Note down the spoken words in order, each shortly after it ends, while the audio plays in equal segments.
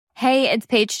Hey, it's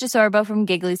Paige DeSorbo from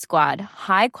Giggly Squad.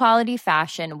 High quality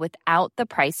fashion without the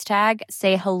price tag.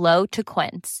 Say hello to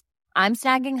Quince. I'm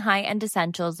snagging high-end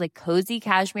essentials like cozy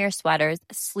cashmere sweaters,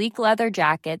 sleek leather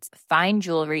jackets, fine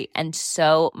jewelry, and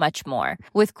so much more.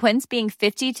 With Quince being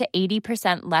 50 to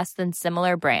 80% less than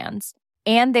similar brands.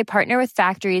 And they partner with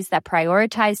factories that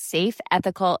prioritize safe,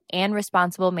 ethical, and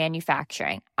responsible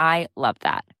manufacturing. I love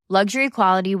that. Luxury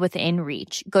quality within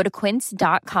reach. Go to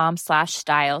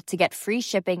quince.com/style to get free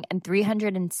shipping and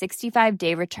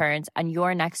 365-day returns on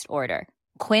your next order.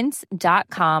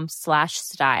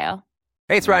 Quince.com/style.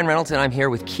 Hey, it's Ryan Reynolds, and I'm here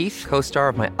with Keith, co-star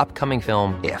of my upcoming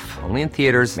film, If, only in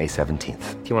theaters May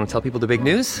 17th. Do you want to tell people the big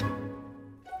news?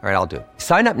 All right, I'll do it.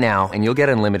 Sign up now and you'll get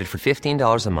unlimited for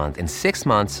 $15 a month and 6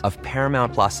 months of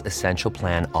Paramount Plus Essential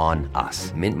Plan on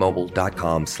us.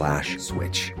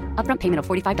 MintMobile.com/switch. Upfront payment of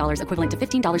 $45 equivalent to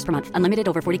 $15 per month. Unlimited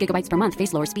over 40 gigabytes per month.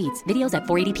 Face lower speeds. Videos at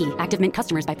 480p. Active Mint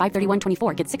customers by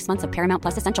 531.24 get 6 months of Paramount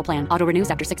Plus Essential Plan. Auto renews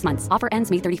after 6 months. Offer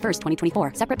ends May 31st,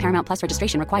 2024. Separate Paramount Plus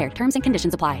registration required. Terms and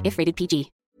conditions apply if rated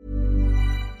PG.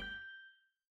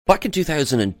 Back in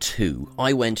 2002,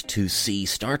 I went to see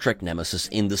Star Trek Nemesis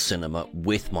in the cinema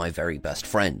with my very best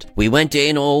friend. We went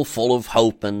in all full of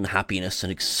hope and happiness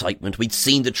and excitement. We'd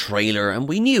seen the trailer and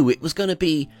we knew it was going to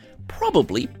be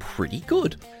probably pretty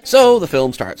good. So the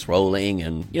film starts rolling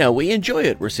and, we enjoy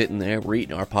it. We're sitting there, we're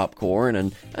eating our popcorn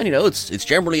and it's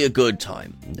generally a good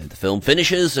time. And then the film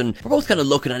finishes and we're both kind of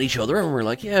looking at each other and we're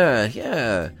like,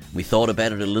 yeah. We thought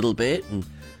about it a little bit and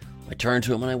I turned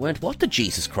to him and I went, what the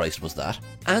Jesus Christ was that?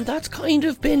 And that's kind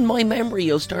of been my memory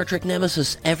of Star Trek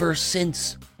Nemesis ever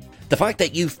since. The fact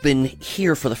that you've been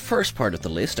here for the first part of the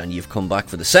list and you've come back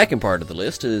for the second part of the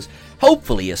list is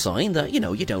hopefully a sign that, you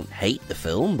don't hate the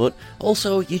film, but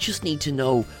also you just need to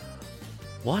know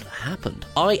what happened.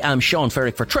 I am Sean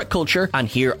Ferrick for Trek Culture, and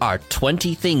here are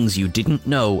 20 things you didn't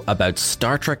know about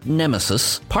Star Trek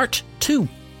Nemesis, Part 2.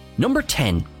 Number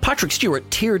 10. Patrick Stewart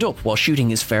teared up while shooting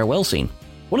his farewell scene.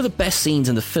 One of the best scenes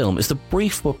in the film is the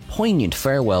brief but poignant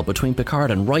farewell between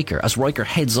Picard and Riker as Riker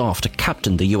heads off to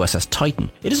captain the USS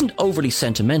Titan. It isn't overly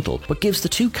sentimental, but gives the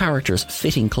two characters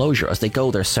fitting closure as they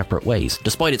go their separate ways.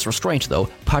 Despite its restraint, though,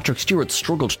 Patrick Stewart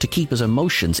struggled to keep his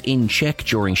emotions in check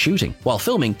during shooting. While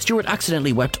filming, Stewart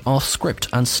accidentally wept off script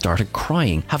and started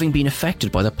crying, having been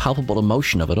affected by the palpable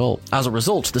emotion of it all. As a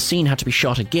result, the scene had to be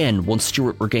shot again once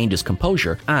Stewart regained his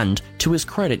composure, and, to his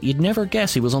credit, you'd never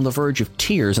guess he was on the verge of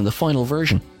tears in the final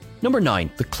version. Number 9.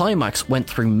 The climax went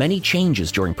through many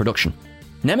changes during production.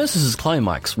 Nemesis's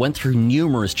climax went through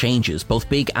numerous changes, both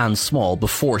big and small,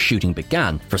 before shooting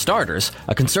began. For starters,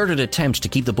 a concerted attempt to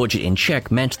keep the budget in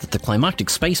check meant that the climactic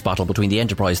space battle between the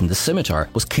Enterprise and the Scimitar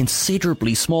was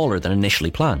considerably smaller than initially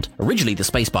planned. Originally, the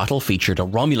space battle featured a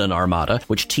Romulan armada,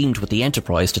 which teamed with the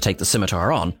Enterprise to take the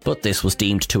Scimitar on, but this was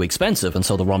deemed too expensive, and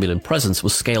so the Romulan presence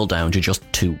was scaled down to just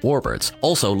 2 warbirds.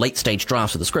 Also, late-stage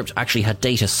drafts of the script actually had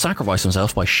Data sacrifice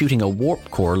himself by shooting a warp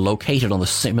core located on the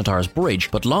Scimitar's bridge,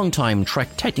 but long-time Trek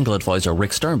technical advisor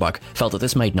Rick Sternbach felt that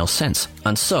this made no sense,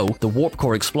 and so the warp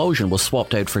core explosion was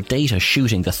swapped out for Data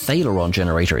shooting the Thalaron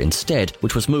generator instead,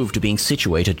 which was moved to being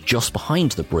situated just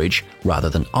behind the bridge rather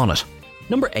than on it.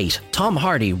 Number 8. Tom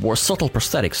Hardy wore subtle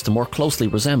prosthetics to more closely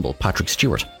resemble Patrick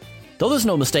Stewart. Though there's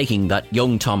no mistaking that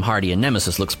young Tom Hardy in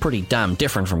Nemesis looks pretty damn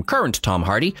different from current Tom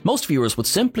Hardy, most viewers would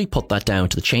simply put that down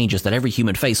to the changes that every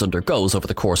human face undergoes over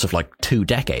the course of 2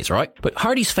 decades, right? But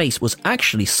Hardy's face was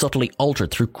actually subtly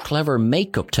altered through clever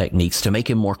makeup techniques to make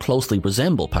him more closely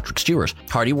resemble Patrick Stewart.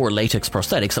 Hardy wore latex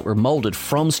prosthetics that were moulded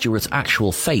from Stewart's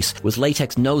actual face, with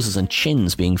latex noses and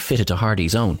chins being fitted to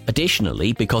Hardy's own.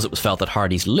 Additionally, because it was felt that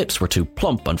Hardy's lips were too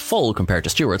plump and full compared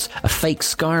to Stewart's, a fake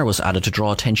scar was added to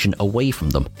draw attention away from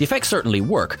them. The effects certainly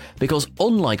work, because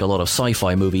unlike a lot of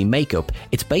sci-fi movie makeup,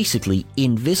 it's basically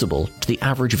invisible to the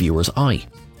average viewer's eye.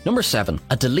 Number 7.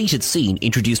 A deleted scene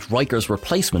introduced Riker's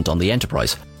replacement on the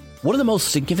Enterprise. One of the most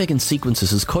significant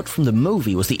sequences cut from the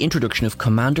movie was the introduction of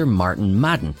Commander Martin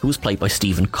Madden, who was played by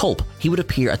Stephen Culp. He would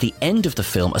appear at the end of the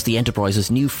film as the Enterprise's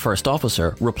new first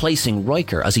officer, replacing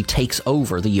Riker as he takes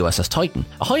over the USS Titan.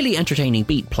 A highly entertaining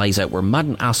beat plays out where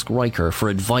Madden asks Riker for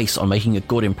advice on making a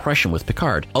good impression with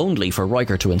Picard, only for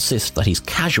Riker to insist that he's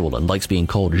casual and likes being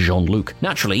called Jean-Luc.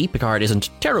 Naturally, Picard isn't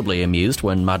terribly amused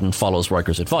when Madden follows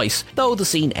Riker's advice, though the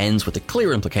scene ends with the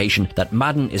clear implication that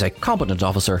Madden is a competent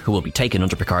officer who will be taken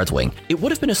under Picard's wing. It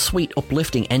would have been a sweet,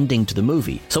 uplifting ending to the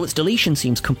movie, so its deletion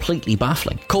seems completely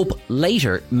baffling. Culp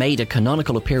later made a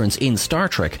canonical appearance in Star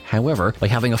Trek, however, by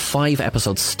having a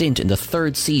 5-episode stint in the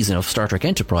 3rd season of Star Trek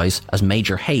Enterprise as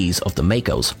Major Hayes of the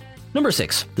Makos. Number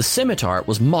 6. The Scimitar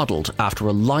was modelled after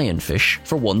a lionfish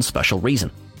for one special reason.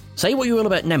 Say what you will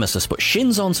about Nemesis, but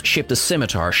Shinzon's ship the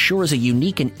Scimitar sure is a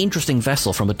unique and interesting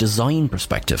vessel from a design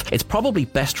perspective. It's probably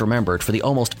best remembered for the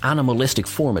almost animalistic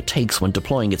form it takes when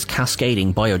deploying its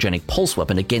cascading biogenic pulse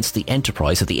weapon against the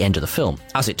Enterprise at the end of the film.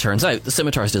 As it turns out, the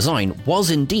Scimitar's design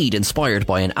was indeed inspired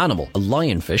by an animal, a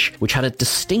lionfish, which had a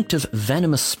distinctive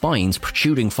venomous spines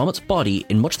protruding from its body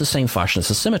in much the same fashion as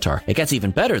the Scimitar. It gets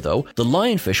even better though. The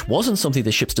lionfish wasn't something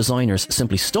the ship's designers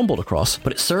simply stumbled across,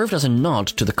 but it served as a nod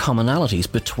to the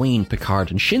commonalities between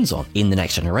Picard and Shinzon. In The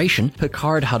Next Generation,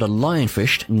 Picard had a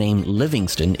lionfish named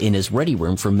Livingston in his ready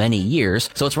room for many years,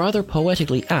 so it's rather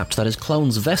poetically apt that his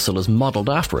clone's vessel is modelled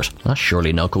after it. That's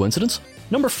surely no coincidence.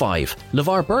 Number 5.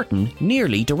 LeVar Burton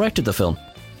nearly directed the film.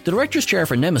 The director's chair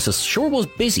for Nemesis sure was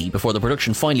busy before the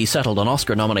production finally settled on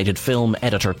Oscar-nominated film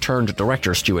editor turned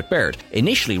director Stuart Baird.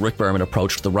 Initially, Rick Berman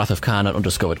approached the Wrath of Khan and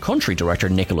Undiscovered Country director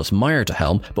Nicholas Meyer to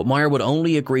helm, but Meyer would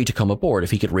only agree to come aboard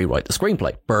if he could rewrite the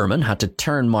screenplay. Berman had to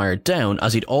turn Meyer down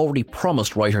as he'd already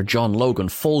promised writer John Logan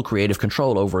full creative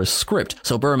control over his script,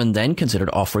 so Berman then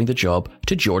considered offering the job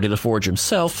to Geordie LaForge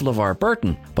himself, LeVar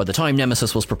Burton. By the time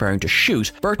Nemesis was preparing to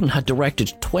shoot, Burton had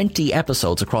directed 20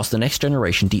 episodes across The Next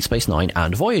Generation, Deep Space Nine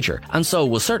and Voyager, and so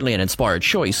was certainly an inspired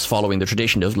choice following the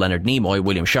tradition of Leonard Nimoy,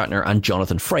 William Shatner and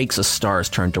Jonathan Frakes as stars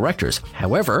turned directors.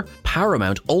 However,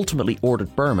 Paramount ultimately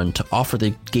ordered Berman to offer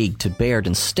the gig to Baird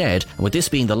instead, and with this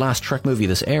being the last Trek movie of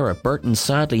this era, Burton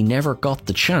sadly never got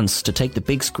the chance to take the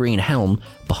big screen helm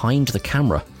behind the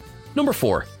camera. Number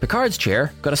 4. Picard's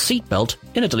chair got a seatbelt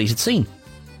in a deleted scene.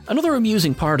 Another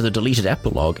amusing part of the deleted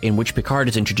epilogue, in which Picard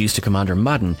is introduced to Commander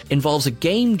Madden, involves a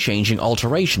game-changing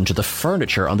alteration to the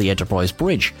furniture on the Enterprise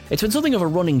bridge. It's been something of a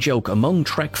running joke among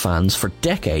Trek fans for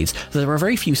decades that there are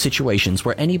very few situations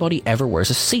where anybody ever wears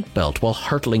a seatbelt while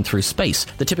hurtling through space,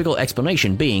 the typical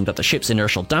explanation being that the ship's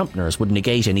inertial dampeners would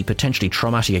negate any potentially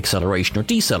traumatic acceleration or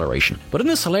deceleration. But in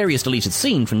this hilarious deleted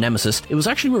scene from Nemesis, it was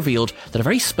actually revealed that a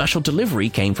very special delivery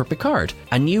came for Picard,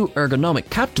 a new ergonomic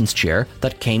captain's chair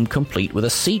that came complete with a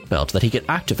seatbelt that he could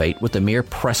activate with the mere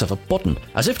press of a button.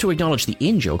 As if to acknowledge the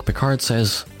in-joke, Picard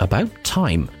says, "About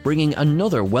time," bringing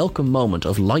another welcome moment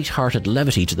of light-hearted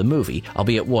levity to the movie,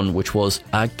 albeit one which was,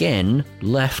 again,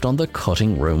 left on the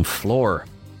cutting room floor.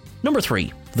 Number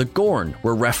 3. The Gorn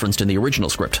were referenced in the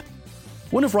original script.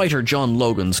 One of writer John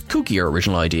Logan's kookier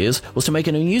original ideas was to make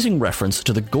an amusing reference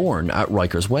to the Gorn at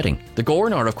Riker's wedding. The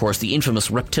Gorn are, of course, the infamous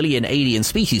reptilian alien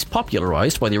species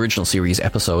popularised by the original series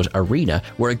episode Arena,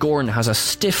 where a Gorn has a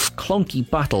stiff, clunky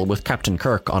battle with Captain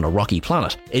Kirk on a rocky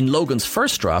planet. In Logan's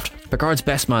first draft, Picard's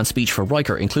best man speech for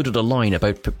Riker included a line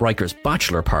about Riker's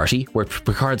bachelor party, where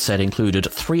Picard said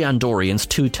included 3 Andorians,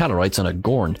 2 Tellarites and a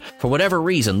Gorn. For whatever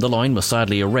reason, the line was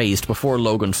sadly erased before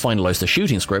Logan finalised the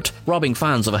shooting script, robbing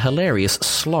fans of a hilarious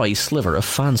sly sliver of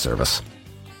fan service.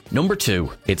 Number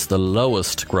 2. It's the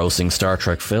lowest grossing Star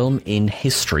Trek film in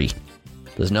history.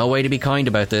 There's no way to be kind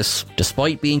about this.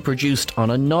 Despite being produced on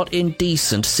a not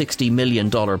indecent $60 million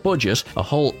budget, a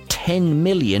whole $10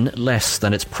 million less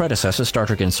than its predecessor Star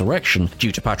Trek Insurrection,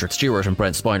 due to Patrick Stewart and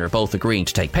Brent Spiner both agreeing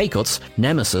to take pay cuts,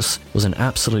 Nemesis was an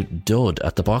absolute dud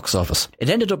at the box office. It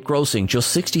ended up grossing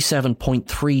just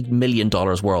 $67.3 million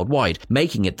worldwide,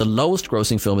 making it the lowest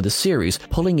grossing film of the series,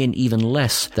 pulling in even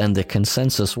less than the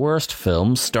consensus worst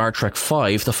film Star Trek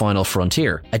V: The Final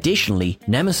Frontier. Additionally,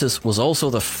 Nemesis was also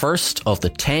the first of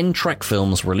the 10 Trek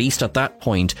films released at that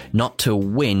point not to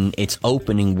win its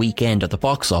opening weekend at the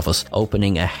box office,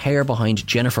 opening a hair behind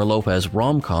Jennifer Lopez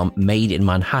rom-com Made in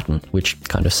Manhattan, which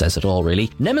kind of says it all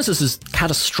really. Nemesis's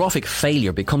catastrophic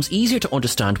failure becomes easier to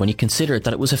understand when you consider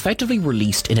that it was effectively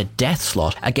released in a death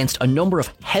slot against a number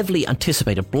of heavily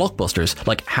anticipated blockbusters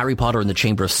like Harry Potter and the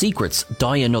Chamber of Secrets,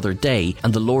 Die Another Day,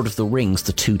 and The Lord of the Rings,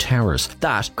 The Two Towers.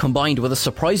 That, combined with a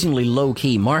surprisingly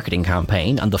low-key marketing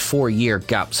campaign and the 4-year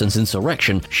gap since Insurrection,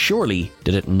 surely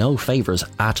did it no favours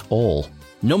at all.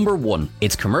 Number 1.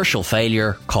 Its commercial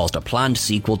failure caused a planned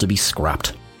sequel to be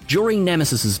scrapped. During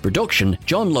Nemesis's production,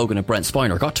 John Logan and Brent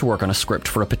Spiner got to work on a script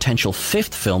for a potential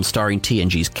 5th film starring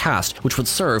TNG's cast, which would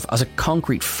serve as a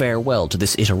concrete farewell to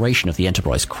this iteration of the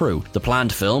Enterprise crew. The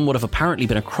planned film would have apparently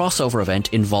been a crossover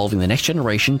event involving the Next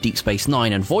Generation, Deep Space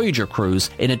Nine and Voyager crews,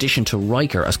 in addition to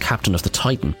Riker as captain of the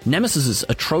Titan. Nemesis's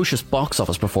atrocious box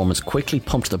office performance quickly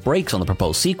pumped the brakes on the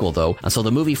proposed sequel though, and so the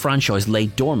movie franchise lay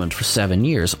dormant for 7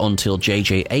 years until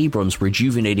J.J. Abrams'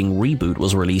 rejuvenating reboot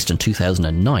was released in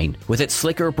 2009. With its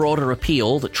slicker, broader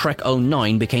appeal, that Trek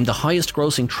 09 became the highest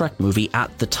grossing Trek movie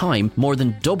at the time, more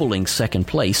than doubling second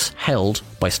place held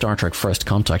by Star Trek First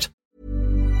Contact.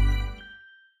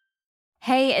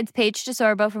 Hey, it's Paige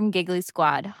DeSorbo from Giggly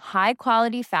Squad. High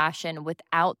quality fashion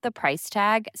without the price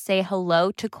tag. Say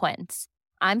hello to Quince.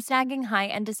 I'm snagging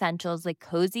high-end essentials like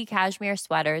cozy cashmere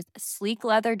sweaters, sleek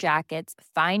leather jackets,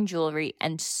 fine jewelry,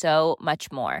 and so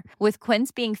much more. With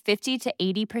Quince being 50 to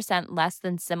 80% less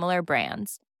than similar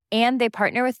brands. And they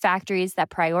partner with factories that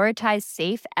prioritize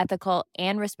safe, ethical,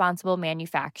 and responsible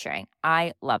manufacturing.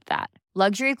 I love that.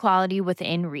 Luxury quality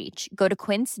within reach. Go to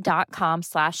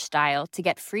quince.com/style to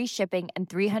get free shipping and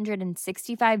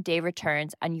 365-day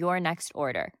returns on your next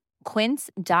order.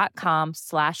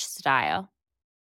 Quince.com/style.